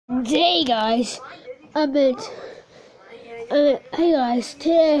Hey guys, hey guys,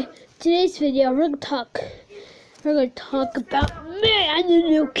 today's video we're gonna talk about me and the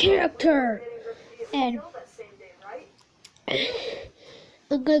new character, and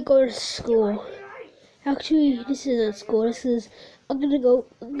I'm gonna go to school. Actually, this isn't school. I'm gonna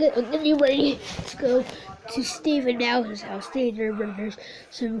be ready to go to Stephen Now's house. Stephen Brothers.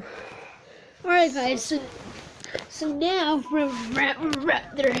 So, alright guys. So now we're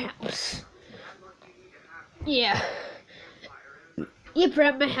at their house. Yeah. Yep, we're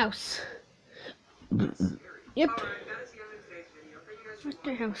at my house. Yep. At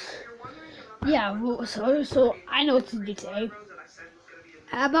their house. Yeah, well, so I know what to do today.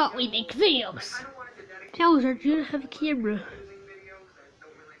 How about we make videos? Tell us, do you have a camera?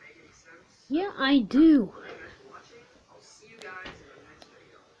 Yeah, I do.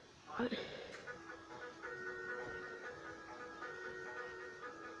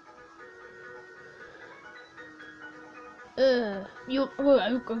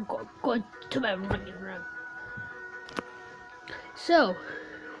 I'm going to my room. So,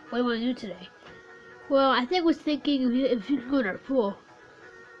 what do you want to do today? Well, I think I was thinking if you go to our pool.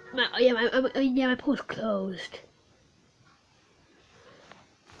 My pool's closed.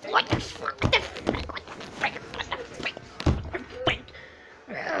 What the fuck? What the frick? What the frick? What the frick? What the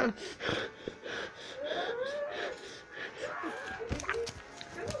frick?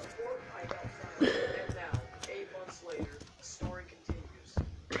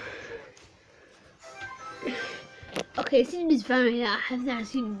 Okay, it seems it's fine. I have not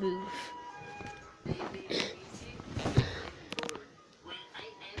seen it move.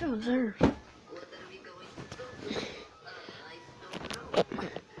 Oh, there.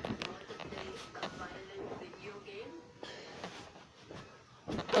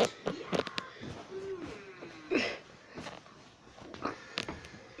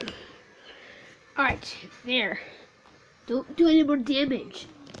 Alright, there. Don't do any more damage.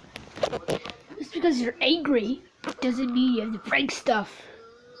 Just because you're angry doesn't mean you have to break stuff.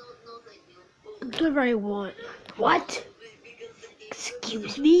 I'm doing what I want. What?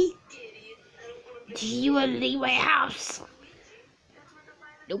 Excuse me? Do you want to leave my house?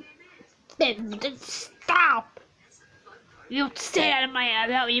 Nope. Then stop! You don't stay out of my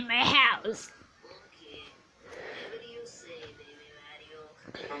house.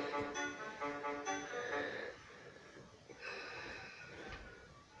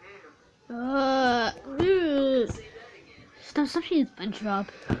 Stop being SpongeBob.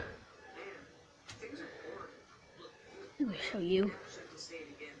 Let me show you.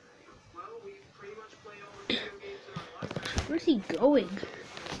 Where's he going?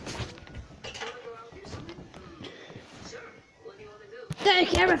 That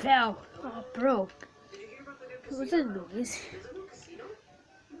camera fell! Oh, bro. What was that noise?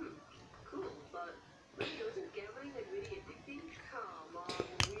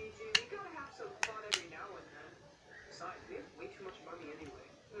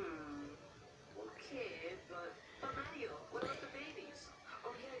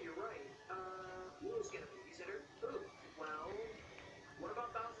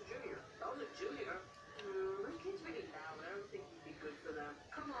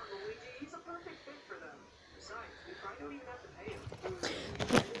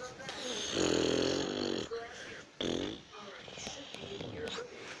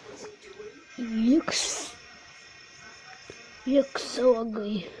 You look so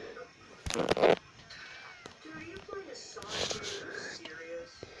ugly.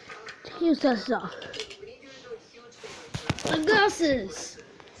 Use that stuff. My glasses.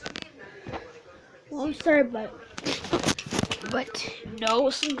 Well, I'm sorry, but no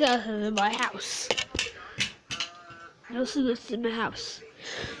sunglasses in my house. No sunglasses in my house.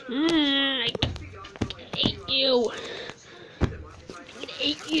 I hate you. I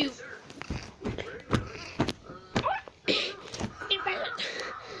hate you.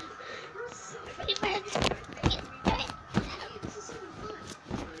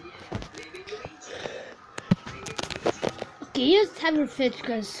 Okay, you just have your fit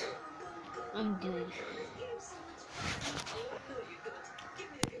because I'm doing.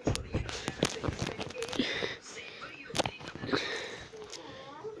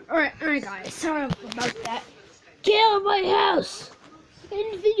 Alright guys, sorry about that. Get out of my house!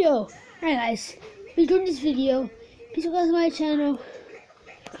 End the video. Alright guys, if you enjoyed this video, please subscribe to my channel.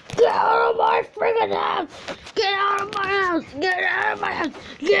 Get out of my friggin' house! Get out of my house! Get out of my house!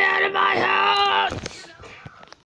 Get out of my house!